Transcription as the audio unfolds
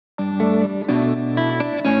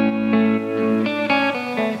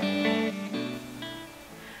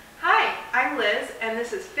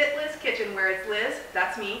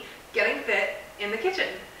that's me getting fit in the kitchen.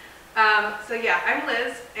 So yeah, I'm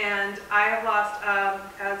Liz, and I have lost,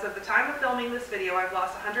 as of the time of filming this video, I've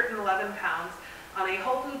lost 111 pounds on a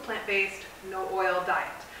whole food, plant-based, no oil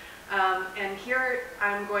diet. And here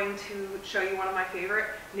I'm going to show you one of my favorite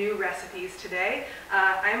new recipes today.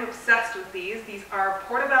 I'm obsessed with these. These are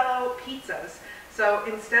Portobello Pizzas. So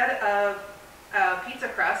instead of pizza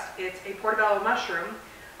crust, it's a portobello mushroom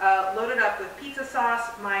loaded up with pizza sauce,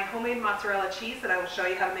 my homemade mozzarella cheese that I will show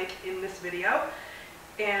you how to make in this video,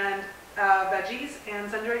 and veggies and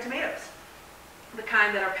sun-dried tomatoes. The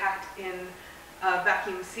kind that are packed in a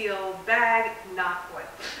vacuum sealed bag, not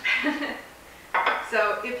oil.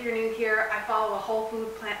 So if you're new here, I follow a whole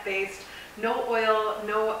food, plant-based, no oil,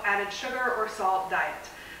 no added sugar or salt diet.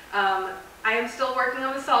 I am still working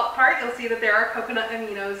on the salt part. You'll see that there are coconut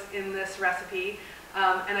aminos in this recipe,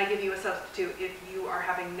 and I give you a substitute if you are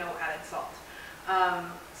having no added salt.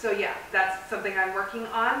 So yeah, that's something I'm working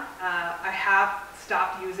on. I have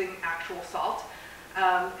stopped using actual salt,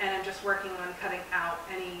 and I'm just working on cutting out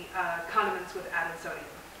any condiments with added sodium.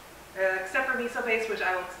 Except for miso paste, which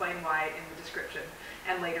I will explain why in the description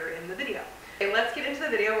and later in the video. Okay, let's get into the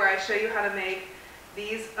video where I show you how to make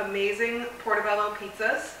these amazing Portobello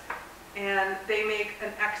pizzas, and they make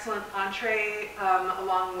an excellent entree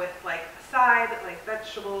along with like a side, like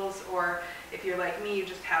vegetables, or if you're like me, you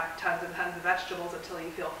just have tons and tons of vegetables until you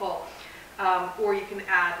feel full. Or you can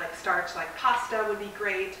add like starch, like pasta would be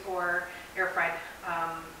great, or air-fried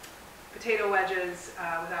potato wedges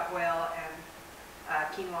without oil, and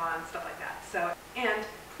quinoa and stuff like that. So, and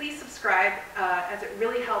please subscribe as it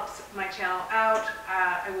really helps my channel out.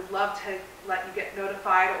 I would love to let you get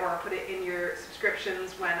notified or put it in your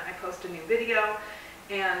subscriptions when I post a new video.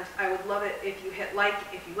 And I would love it if you hit like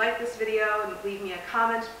if you like this video, and leave me a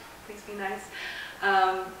comment. Please be nice.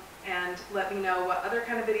 And let me know what other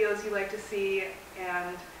kind of videos you like to see.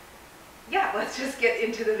 And yeah, let's just get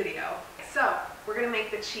into the video. So we're going to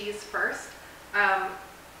make the cheese first.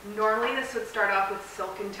 Normally this would start off with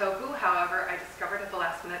silken tofu, however I discovered at the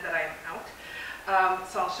last minute that I am out.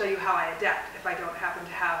 So I'll show you how I adapt if I don't happen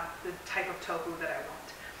to have the type of tofu that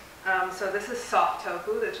I want. So this is soft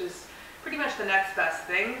tofu, which is pretty much the next best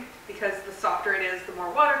thing, because the softer it is, the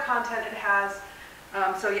more water content it has.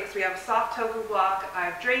 So yes, we have a soft tofu block.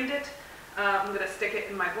 I've drained it. I'm going to stick it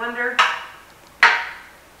in my blender.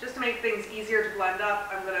 Just to make things easier to blend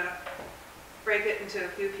up, I'm going to break it into a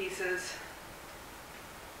few pieces.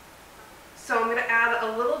 So I'm going to add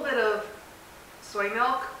a little bit of soy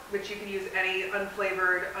milk, which you can use any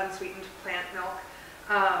unflavored, unsweetened plant milk.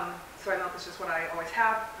 Soy milk is just what I always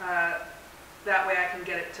have. That way I can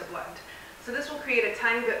get it to blend. So this will create a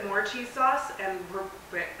tiny bit more cheese sauce, and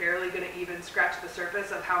we're barely going to even scratch the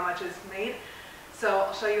surface of how much is made. So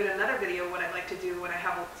I'll show you in another video what I like to do when I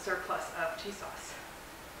have a surplus of cheese sauce.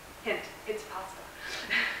 Hint, it's pasta.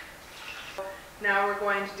 Now we're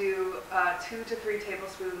going to do 2 to 3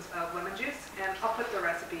 tablespoons of lemon juice, and I'll put the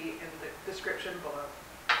recipe in the description below.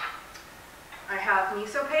 I have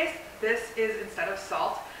miso paste. This is instead of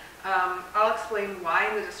salt. I'll explain why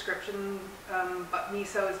in the description, but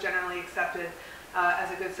miso is generally accepted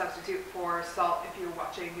as a good substitute for salt if you're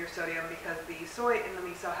watching your sodium, because the soy in the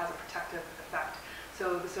miso has a protective effect,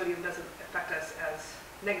 so the sodium doesn't affect us as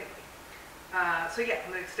negatively. So yeah,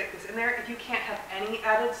 I'm going to stick this in there. If you can't have any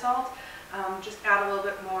added salt, just add a little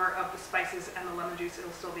bit more of the spices and the lemon juice.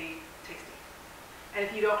 It'll still be tasty. And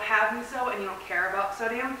if you don't have miso and you don't care about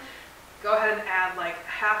sodium, go ahead and add like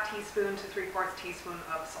a ½ teaspoon to 3/4 teaspoon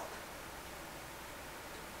of salt.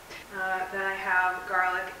 Then I have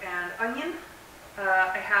garlic and onion.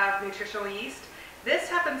 I have nutritional yeast. This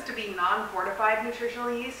happens to be non-fortified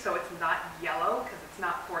nutritional yeast, so it's not yellow because it's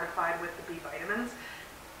not fortified with the B vitamins.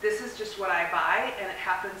 This is just what I buy, and it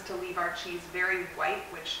happens to leave our cheese very white,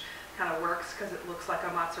 which kind of works because it looks like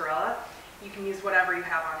a mozzarella. You can use whatever you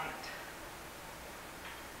have on hand.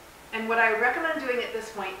 And what I recommend doing at this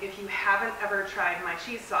point, if you haven't ever tried my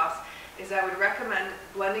cheese sauce, is I would recommend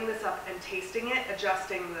blending this up and tasting it,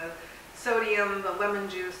 adjusting the sodium, the lemon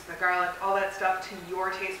juice, the garlic, all that stuff to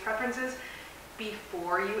your taste preferences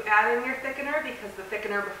before you add in your thickener, because the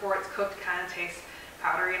thickener before it's cooked kind of tastes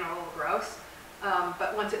powdery and a little gross.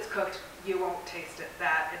 But once it's cooked, you won't taste it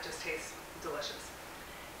that. It just tastes delicious.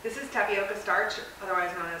 This is tapioca starch,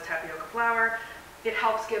 otherwise known as tapioca flour. It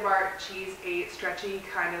helps give our cheese a stretchy,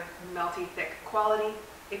 kind of melty, thick quality.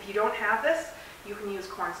 If you don't have this, you can use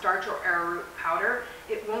cornstarch or arrowroot powder.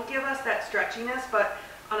 It won't give us that stretchiness, but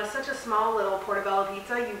on such a small little Portobello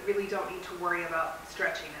pizza, you really don't need to worry about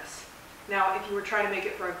stretchiness. Now, if you were trying to make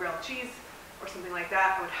it for a grilled cheese or something like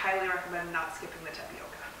that, I would highly recommend not skipping the tapioca.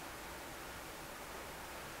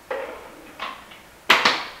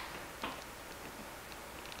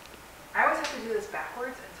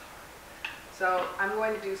 So I'm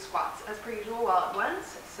going to do squats as per usual while it blends,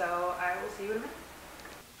 so I will see you in a minute.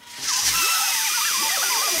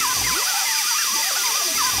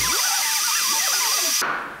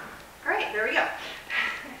 Alright, there we go.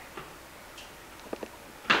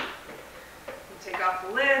 Take off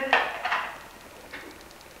the lid,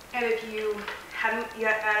 and if you hadn't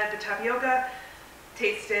yet added the tapioca,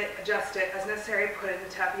 taste it, adjust it as necessary, put in the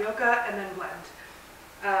tapioca, and then blend.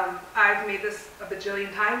 I've made this a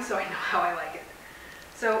bajillion times, so I know how I like it.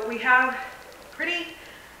 So we have pretty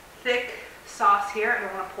thick sauce here, and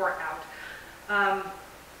I want to pour it out.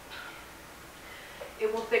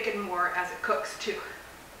 It will thicken more as it cooks too.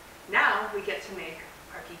 Now we get to make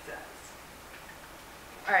our pizzas.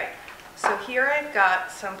 All right, so here I've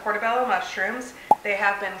got some portobello mushrooms. They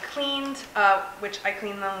have been cleaned, which I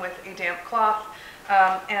cleaned them with a damp cloth.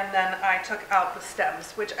 And then I took out the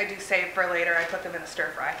stems, which I do save for later. I put them in a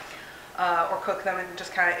stir fry or cook them and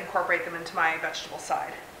just kind of incorporate them into my vegetable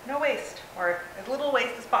side. No waste, or as little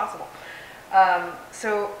waste as possible.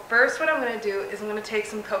 So first what I'm going to do is I'm going to take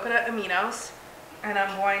some coconut aminos and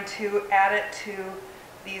I'm going to add it to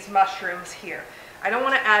these mushrooms here. I don't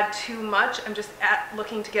want to add too much. I'm just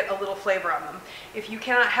looking to get a little flavor on them. If you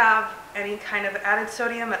cannot have any kind of added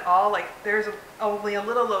sodium at all, like there's only a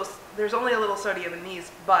little sodium in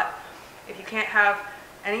these, but if you can't have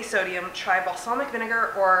any sodium, try balsamic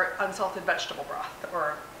vinegar or unsalted vegetable broth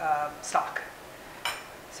or stock.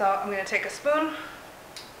 So I'm going to take a spoon.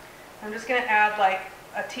 I'm just going to add like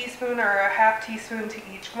a teaspoon or a half teaspoon to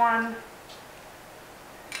each one.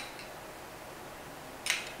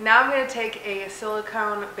 Now I'm going to take a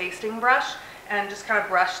silicone basting brush and just kind of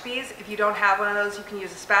brush these. If you don't have one of those, you can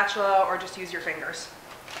use a spatula or just use your fingers.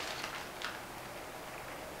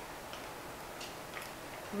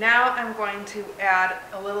 Now I'm going to add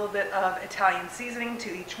a little bit of Italian seasoning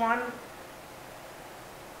to each one.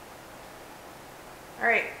 All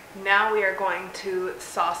right, now we are going to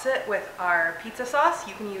sauce it with our pizza sauce.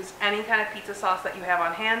 You can use any kind of pizza sauce that you have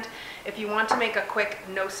on hand. If you want to make a quick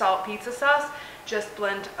no salt pizza sauce, just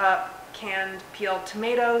blend up canned peeled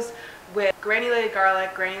tomatoes with granulated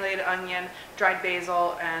garlic, granulated onion, dried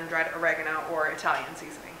basil, and dried oregano or Italian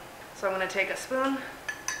seasoning. So I'm going to take a spoon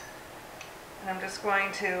and I'm just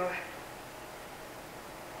going to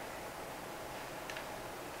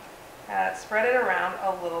spread it around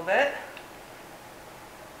a little bit.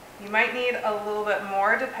 You might need a little bit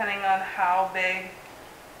more depending on how big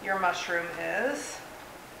your mushroom is.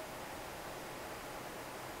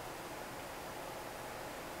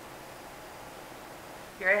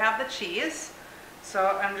 Here I have the cheese,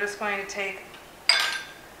 so I'm just going to take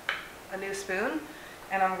a new spoon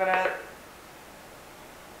and I'm going to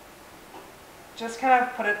just kind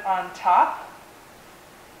of put it on top.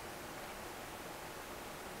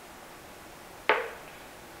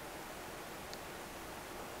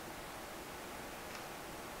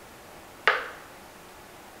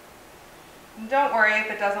 And don't worry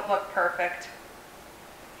if it doesn't look perfect.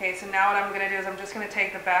 Okay, so now what I'm going to do is I'm just going to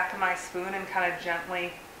take the back of my spoon and kind of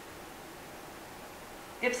gently,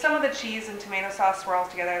 if some of the cheese and tomato sauce swirls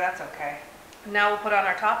together, that's okay. Now we'll put on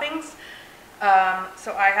our toppings.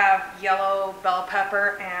 So I have yellow bell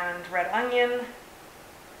pepper and red onion.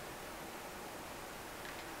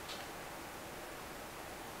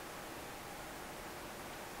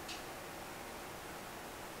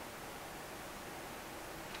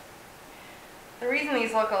 The reason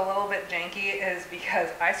these look a little bit janky is because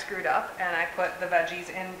I screwed up and I put the veggies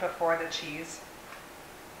in before the cheese.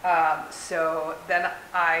 So then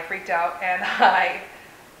I freaked out and I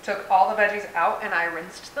took all the veggies out and I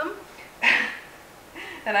rinsed them.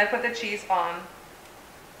 Then I put the cheese on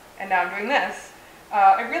and now I'm doing this.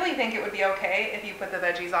 I really think it would be okay if you put the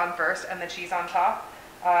veggies on first and the cheese on top.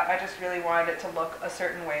 I just really wanted it to look a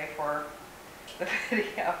certain way for the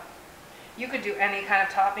video. You could do any kind of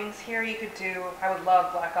toppings here. You could do, I would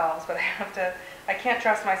love black olives, but I can't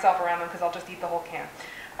trust myself around them because I'll just eat the whole can.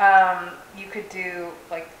 You could do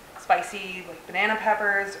like spicy like banana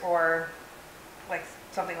peppers or like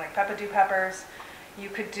something like peppadew peppers. You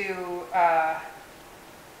could do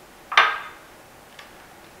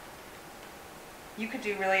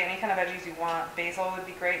really any kind of veggies you want. Basil would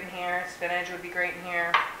be great in here. Spinach would be great in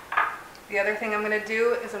here. The other thing I'm going to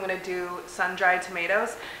do is I'm going to do sun-dried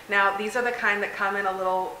tomatoes. Now these are the kind that come in a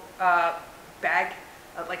little bag,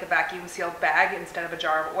 like a vacuum sealed bag instead of a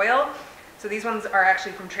jar of oil. So these ones are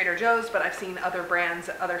actually from Trader Joe's, but I've seen other brands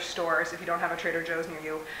at other stores if you don't have a Trader Joe's near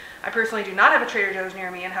you. I personally do not have a Trader Joe's near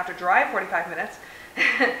me and have to drive 45 minutes.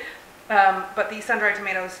 But these sun-dried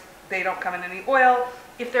tomatoes, they don't come in any oil.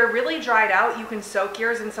 If they're really dried out, you can soak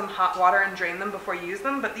yours in some hot water and drain them before you use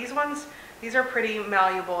them, but these ones These are pretty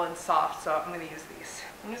malleable and soft, so I'm going to use these.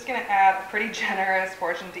 I'm just going to add a pretty generous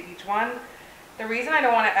portion to each one. The reason I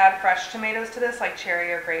don't want to add fresh tomatoes to this, like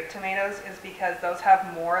cherry or grape tomatoes, is because those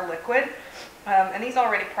have more liquid. And these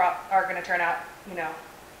already are going to turn out, you know,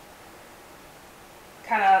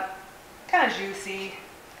 kind of juicy.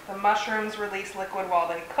 The mushrooms release liquid while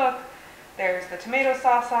they cook. There's the tomato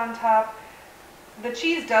sauce on top. The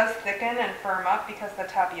cheese does thicken and firm up because of the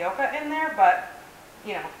tapioca in there, but,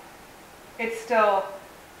 you know, it's still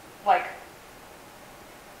like,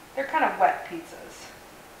 they're kind of wet pizzas,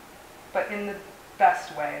 but in the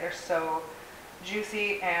best way. They're so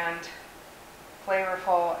juicy and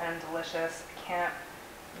flavorful and delicious. I can't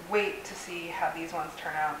wait to see how these ones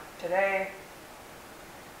turn out today.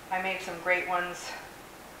 I made some great ones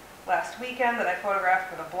last weekend that I photographed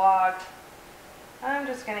for the blog. I'm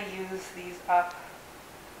just going to use these up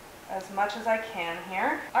as much as I can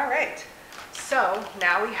here. All right, so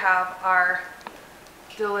now we have our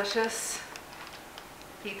delicious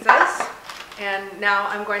pizzas, and now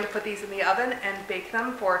I'm going to put these in the oven and bake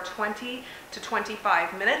them for 20 to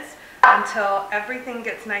 25 minutes until everything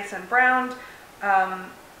gets nice and browned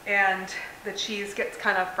and the cheese gets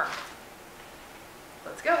kind of firm.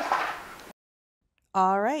 Let's go.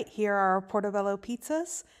 All right, here are our Portobello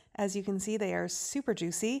pizzas. As you can see, they are super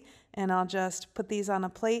juicy, and I'll just put these on a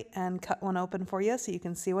plate and cut one open for you so you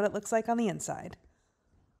can see what it looks like on the inside.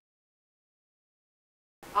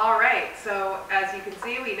 All right, so as you can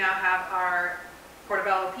see, we now have our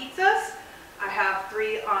Portobello pizzas. I have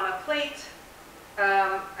 3 on a plate.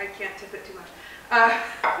 I can't tip it too much.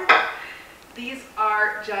 These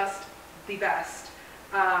are just the best.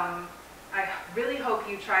 I really hope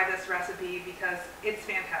you try this recipe because it's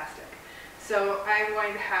fantastic. So I'm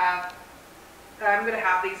going to have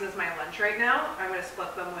these as my lunch right now. I'm going to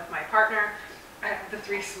split them with my partner. I have the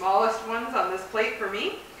 3 smallest ones on this plate for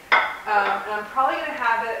me. And I'm probably going to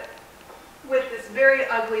have it with this very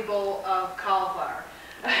ugly bowl of cauliflower,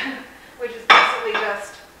 which is basically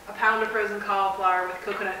just a pound of frozen cauliflower with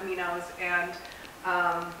coconut aminos and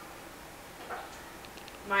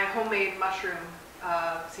my homemade mushroom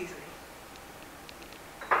seasoning.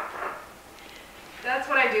 That's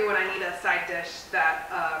what I do when I need a side dish that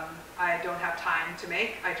I don't have time to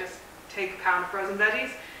make. I just take a pound of frozen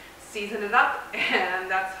veggies, season it up, and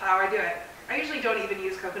that's how I do it. I usually don't even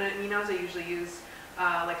use coconut aminos. I usually use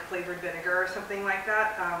like flavored vinegar or something like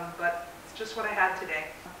that, but it's just what I had today.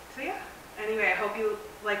 So yeah, anyway, I hope you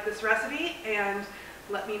like this recipe and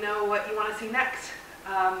let me know what you want to see next.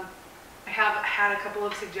 I have had a couple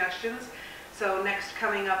of suggestions. So next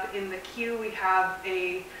coming up in the queue, we have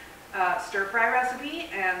a stir-fry recipe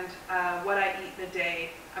and what I eat in a day.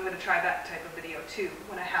 I'm going to try that type of video too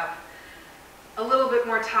when I have a little bit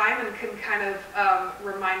more time and can kind of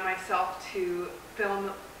remind myself to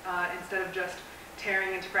film instead of just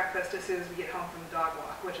tearing into breakfast as soon as we get home from the dog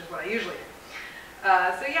walk, which is what I usually do.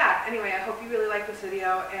 So yeah, anyway, I hope you really liked this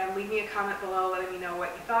video, and leave me a comment below letting me know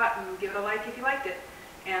what you thought, and give it a like if you liked it,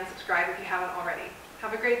 and subscribe if you haven't already.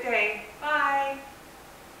 Have a great day. Bye!